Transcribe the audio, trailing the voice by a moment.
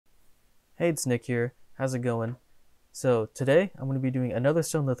Hey, it's Nick here. How's it going? So today I'm going to be doing another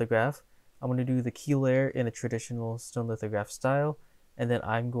stone lithograph. I'm going to do the key layer in a traditional stone lithograph style, and then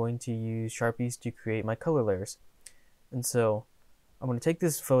I'm going to use sharpies to create my color layers. And so I'm going to take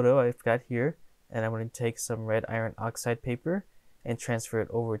this photo I've got here, and I'm going to take some red iron oxide paper and transfer it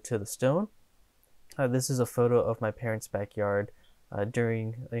over to the stone. This is a photo of my parents' backyard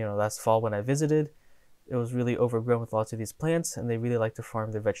during last fall when I visited. It was really overgrown with lots of these plants, and they really like to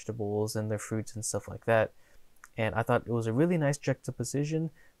farm their vegetables and their fruits and stuff like that. And I thought it was a really nice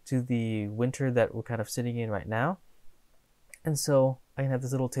juxtaposition to the winter that we're kind of sitting in right now. And so I can have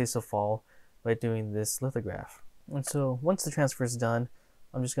this little taste of fall by doing this lithograph. And so once the transfer is done,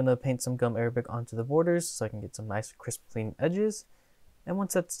 I'm just going to paint some gum arabic onto the borders so I can get some nice crisp clean edges. And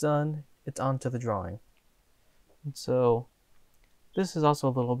once that's done, it's on to the drawing. And so this is also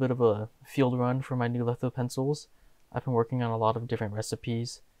a little bit of a field run for my new litho pencils. I've been working on a lot of different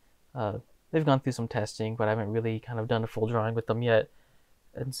recipes. They've gone through some testing, but I haven't really kind of done a full drawing with them yet.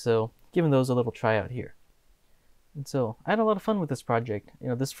 And so giving those a little try out here. And so I had a lot of fun with this project.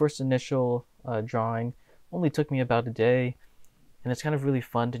 This first initial drawing only took me about a day, and it's kind of really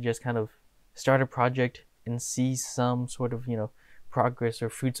fun to just kind of start a project and see some sort of, progress or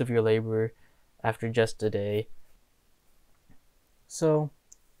fruits of your labor after just a day. So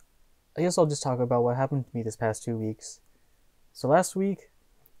I guess I'll just talk about what happened to me this past 2 weeks. So last week,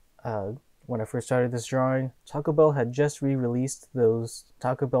 when I first started this drawing, Taco Bell had just re-released those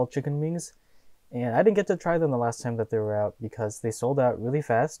Taco Bell chicken wings, and I didn't get to try them the last time that they were out because they sold out really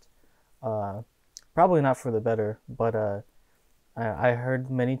fast. Probably not for the better, but I heard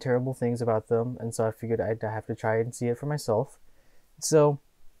many terrible things about them, and so I figured I'd have to try and see it for myself. So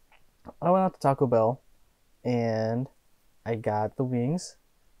I went out to Taco Bell, and I got the wings,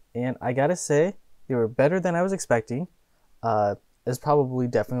 and I gotta say, they were better than I was expecting. It's probably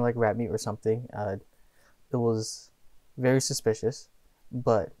definitely like rat meat or something. It was very suspicious,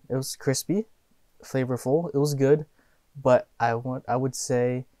 but it was crispy, flavorful. It was good, but I would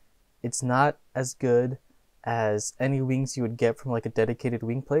say it's not as good as any wings you would get from like a dedicated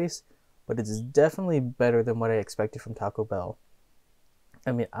wing place, but it's definitely better than what I expected from Taco Bell.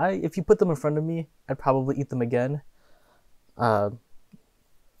 I mean, if you put them in front of me, I'd probably eat them again.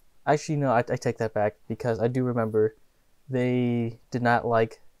 Actually, no, I take that back because I do remember they did not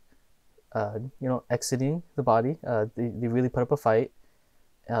like, exiting the body. They really put up a fight.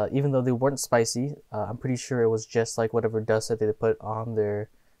 Even though they weren't spicy, I'm pretty sure it was just like whatever dust that they put on their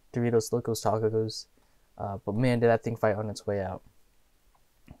Doritos Locos Tacos. But man, did that thing fight on its way out.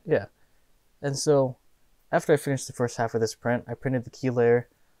 Yeah. And so after I finished the first half of this print, I printed the key layer,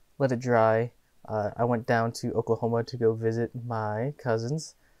 let it dry. I went down to Oklahoma to go visit my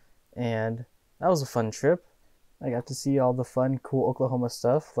cousins, and that was a fun trip. I got to see all the fun, cool Oklahoma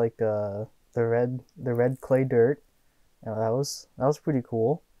stuff, like the red clay dirt. That was pretty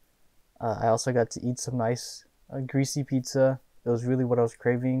cool. I also got to eat some nice greasy pizza. It was really what I was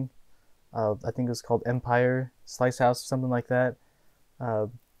craving. I think it was called Empire Slice House, something like that.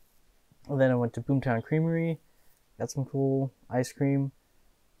 Then I went to Boomtown Creamery, got some cool ice cream.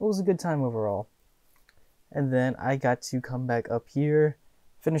 It was a good time overall. And then I got to come back up here,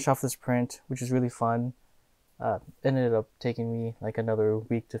 finish off this print, which is really fun. It ended up taking me like another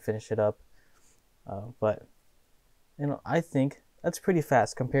week to finish it up. But I think that's pretty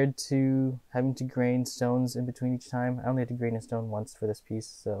fast compared to having to grain stones in between each time. I only had to grain a stone once for this piece,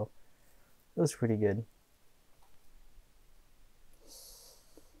 so it was pretty good.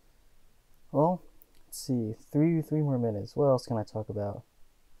 Well, let's see, three more minutes. What else can I talk about?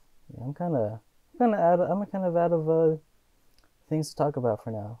 Yeah, I'm kind of out of things to talk about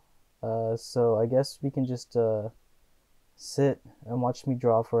for now. So I guess we can just sit and watch me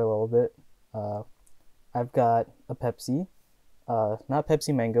draw for a little bit. I've got a Pepsi, not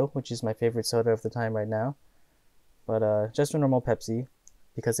Pepsi Mango, which is my favorite soda of the time right now, but just a normal Pepsi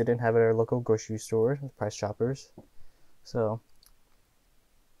because they didn't have it at our local grocery store, Price Choppers. So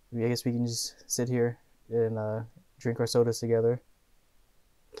I guess we can just sit here and drink our sodas together.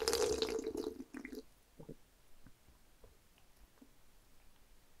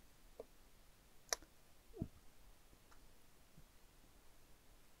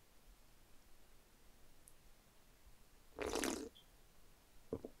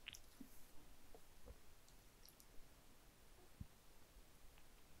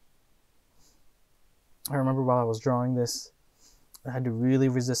 I remember while I was drawing this, I had to really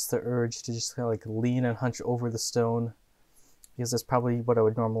resist the urge to just kind of like lean and hunch over the stone because that's probably what I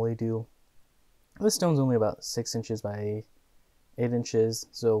would normally do. This stone's only about 6 inches by 8 inches,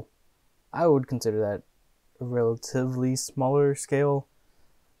 so I would consider that a relatively smaller scale.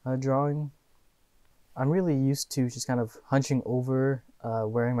 drawing. I'm really used to just kind of hunching over,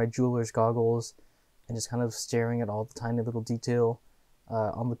 wearing my jeweler's goggles, and just kind of staring at all the tiny little detail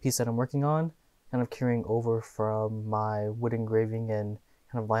on the piece that I'm working on, kind of carrying over from my wood engraving and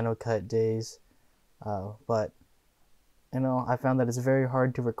kind of lino cut days. But I found that it's very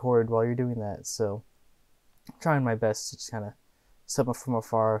hard to record while you're doing that, so I'm trying my best to just kind of sit up from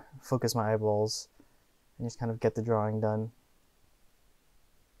afar, focus my eyeballs, and just kind of get the drawing done.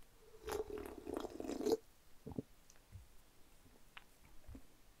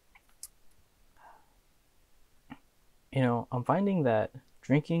 I'm finding that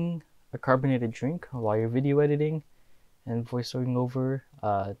drinking a carbonated drink while you're video editing and voiceovering over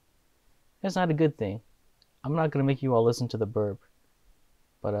is not a good thing. I'm not gonna make you all listen to the burp,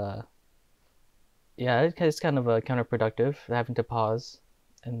 but yeah, it's kind of counterproductive having to pause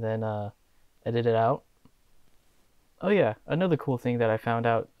and then edit it out. Oh yeah, another cool thing that I found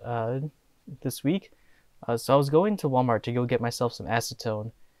out this week. So I was going to Walmart to go get myself some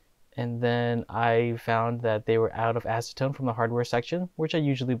acetone, and then I found that they were out of acetone from the hardware section, which I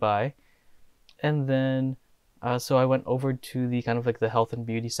usually buy. And then so I went over to the kind of like the health and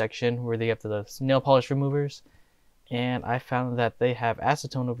beauty section where they have the nail polish removers, and I found that they have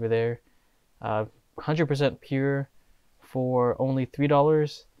acetone over there, 100% pure, for only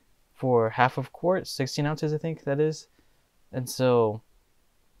 $3 for half of quart, 16 ounces I think that is. And so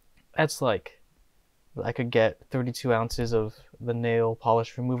that's like, I could get 32 ounces of the nail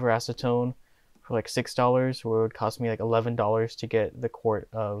polish remover acetone for like $6, where it would cost me like $11 to get the quart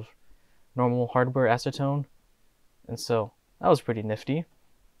of normal hardware acetone. And so that was pretty nifty.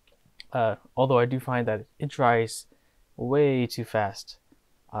 Although I do find that it dries way too fast,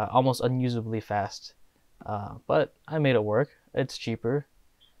 almost unusably fast. But I made it work. It's cheaper.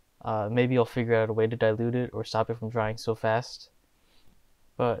 Maybe I'll figure out a way to dilute it or stop it from drying so fast.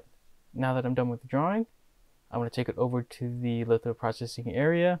 But now that I'm done with the drawing, I'm going to take it over to the litho processing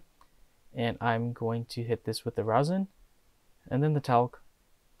area, and I'm going to hit this with the rosin and then the talc,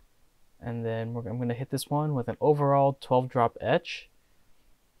 and then I'm going to hit this one with an overall 12-drop etch,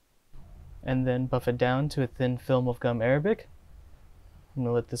 and then buff it down to a thin film of gum arabic. I'm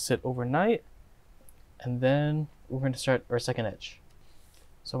going to let this sit overnight, and then we're going to start our second etch.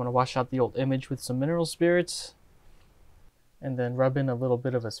 So I'm going to wash out the old image with some mineral spirits, and then rub in a little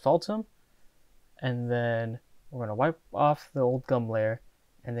bit of asphaltum, and then we're going to wipe off the old gum layer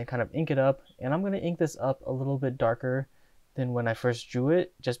and then kind of ink it up. And I'm going to ink this up a little bit darker than when I first drew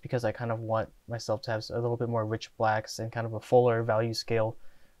it, just because I kind of want myself to have a little bit more rich blacks and kind of a fuller value scale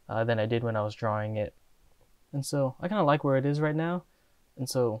than I did when I was drawing it. And so I kind of like where it is right now, and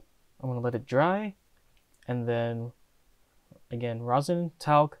so I'm going to let it dry, and then again rosin,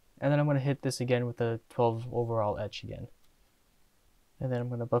 talc, and then I'm going to hit this again with the 12 overall etch again. And then I'm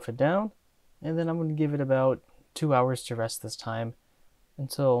going to buff it down, and then I'm going to give it about 2 hours to rest this time.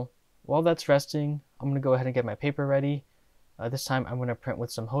 And so while that's resting, I'm going to go ahead and get my paper ready. This time I'm going to print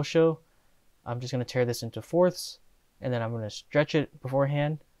with some Hosho. I'm just going to tear this into fourths, and then I'm going to stretch it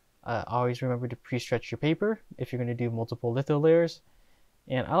beforehand. Always remember to pre-stretch your paper if you're going to do multiple litho layers.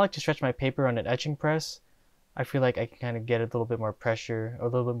 And I like to stretch my paper on an etching press. I feel like I can kind of get a little bit more pressure, a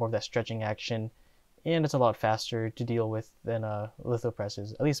little bit more of that stretching action, and it's a lot faster to deal with than litho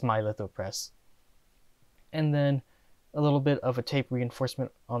presses, at least my litho press. And then a little bit of a tape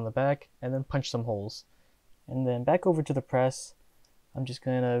reinforcement on the back, and then punch some holes. And then back over to the press, I'm just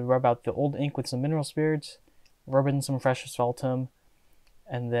going to rub out the old ink with some mineral spirits, rub in some fresh asphaltum,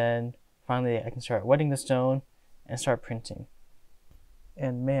 and then finally I can start wetting the stone and start printing.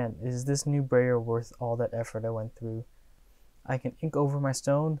 And man, is this new brayer worth all that effort I went through. I can ink over my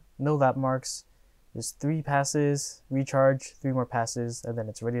stone, no lap marks, just 3 passes, recharge, 3 more passes, and then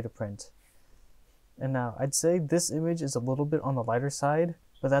it's ready to print. And now I'd say this image is a little bit on the lighter side,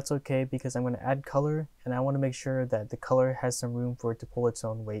 but that's okay because I'm going to add color, and I want to make sure that the color has some room for it to pull its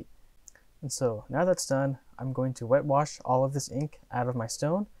own weight. And so now that's done, I'm going to wet wash all of this ink out of my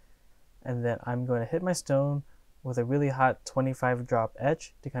stone, and then I'm going to hit my stone with a really hot 25-drop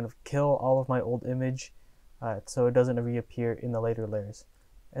etch to kind of kill all of my old image so it doesn't reappear in the later layers.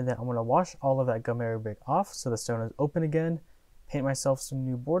 And then I'm going to wash all of that gum arabic off so the stone is open again, paint myself some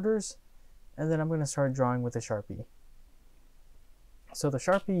new borders, and then I'm going to start drawing with a Sharpie. So the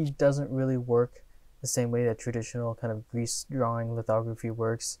Sharpie doesn't really work the same way that traditional kind of grease drawing lithography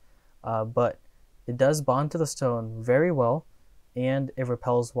works, but it does bond to the stone very well, and it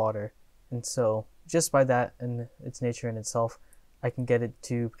repels water. And so just by that and its nature in itself, I can get it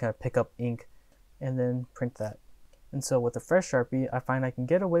to kind of pick up ink and then print that. And so with a fresh Sharpie, I find I can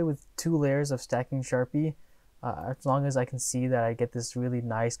get away with 2 layers of stacking Sharpie As long as I can see that I get this really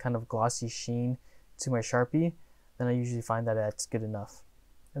nice kind of glossy sheen to my Sharpie, then I usually find that that's good enough.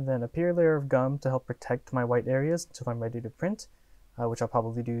 And then a pure layer of gum to help protect my white areas until I'm ready to print, which I'll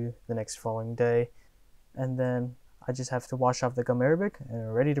probably do the next following day. And then I just have to wash off the gum arabic and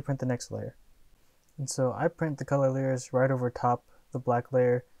we're ready to print the next layer. And so I print the color layers right over top the black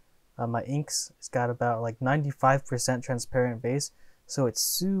layer. My inks, it's got about like 95% transparent base, so it's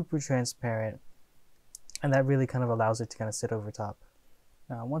super transparent, and that really kind of allows it to kind of sit over top.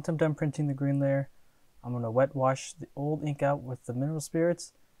 Now once I'm done printing the green layer, I'm going to wet wash the old ink out with the mineral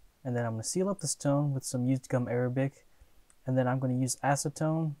spirits, and then I'm going to seal up the stone with some used gum arabic, and then I'm going to use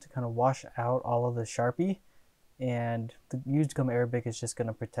acetone to kind of wash out all of the Sharpie, and the used gum arabic is just going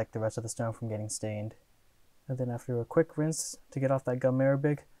to protect the rest of the stone from getting stained. And then after a quick rinse to get off that gum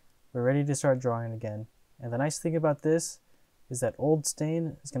arabic, we're ready to start drawing again. And the nice thing about this is that old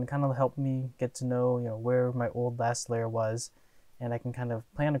stain is going to kind of help me get to know, where my old last layer was, and I can kind of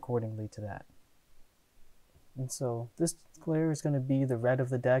plan accordingly to that. And so this layer is going to be the red of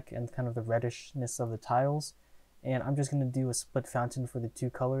the deck and kind of the reddishness of the tiles. And I'm just going to do a split fountain for the two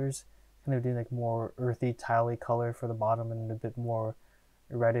colors, kind of do like more earthy, tiley color for the bottom and a bit more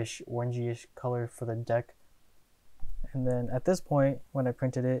reddish, orangey-ish color for the deck. And then at this point, when I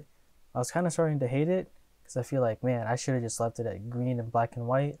printed it, I was kind of starting to hate it because I feel like, man, I should have just left it at green and black and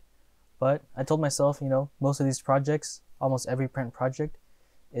white. But I told myself, most of these projects, almost every print project,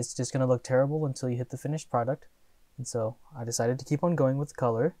 it's just going to look terrible until you hit the finished product. And so I decided to keep on going with the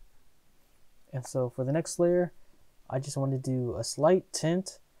color. And so for the next layer, I just wanted to do a slight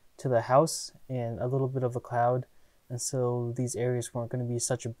tint to the house and a little bit of a cloud. And so these areas weren't going to be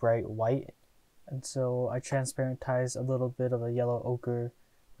such a bright white. And so I transparentized a little bit of a yellow ochre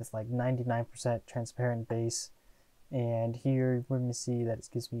with like 99% transparent base. And here we're going to see that it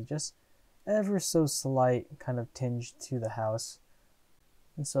gives me just ever so slight kind of tinge to the house.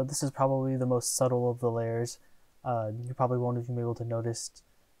 And so this is probably the most subtle of the layers. You probably won't even be able to notice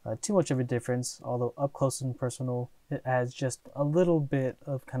too much of a difference, although up close and personal, it adds just a little bit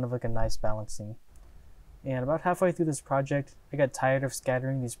of kind of like a nice balancing. And about halfway through this project, I got tired of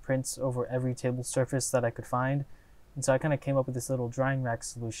scattering these prints over every table surface that I could find. And so I kind of came up with this little drying rack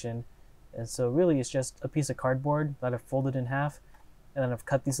solution. And so really it's just a piece of cardboard that I've folded in half, and then I've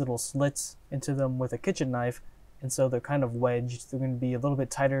cut these little slits into them with a kitchen knife. And so they're kind of wedged. They're going to be a little bit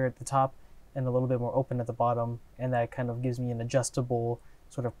tighter at the top and a little bit more open at the bottom. And that kind of gives me an adjustable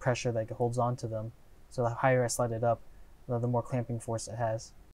sort of pressure that holds onto them. So the higher I slide it up, the more clamping force it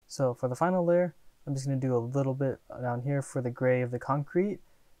has. So for the final layer, I'm just going to do a little bit down here for the gray of the concrete.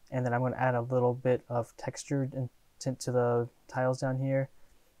 And then I'm going to add a little bit of texture and tint to the tiles down here.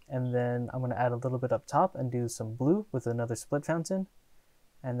 And then I'm going to add a little bit up top and do some blue with another split fountain.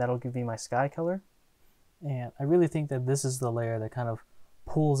 And that'll give me my sky color. And I really think that this is the layer that kind of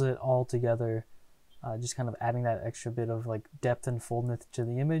pulls it all together, just kind of adding that extra bit of like depth and fullness to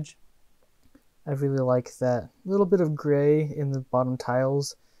the image. I really like that little bit of gray in the bottom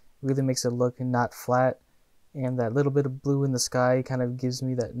tiles. It really makes it look not flat. And that little bit of blue in the sky kind of gives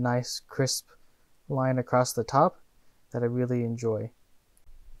me that nice crisp line across the top that I really enjoy.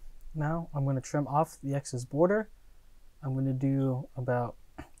 Now I'm going to trim off the excess border. I'm going to do about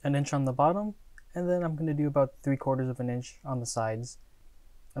an inch on the bottom, and then I'm going to do about 3/4 of an inch on the sides.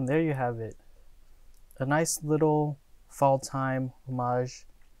 And there you have it. A nice little fall time homage.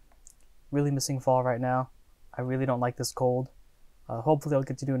 Really missing fall right now. I really don't like this cold. Hopefully I'll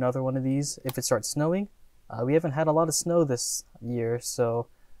get to do another one of these if it starts snowing. We haven't had a lot of snow this year, so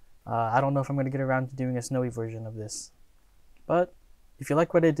I don't know if I'm going to get around to doing a snowy version of this. But if you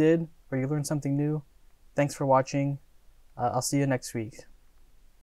like what I did, or you learned something new, thanks for watching. I'll see you next week.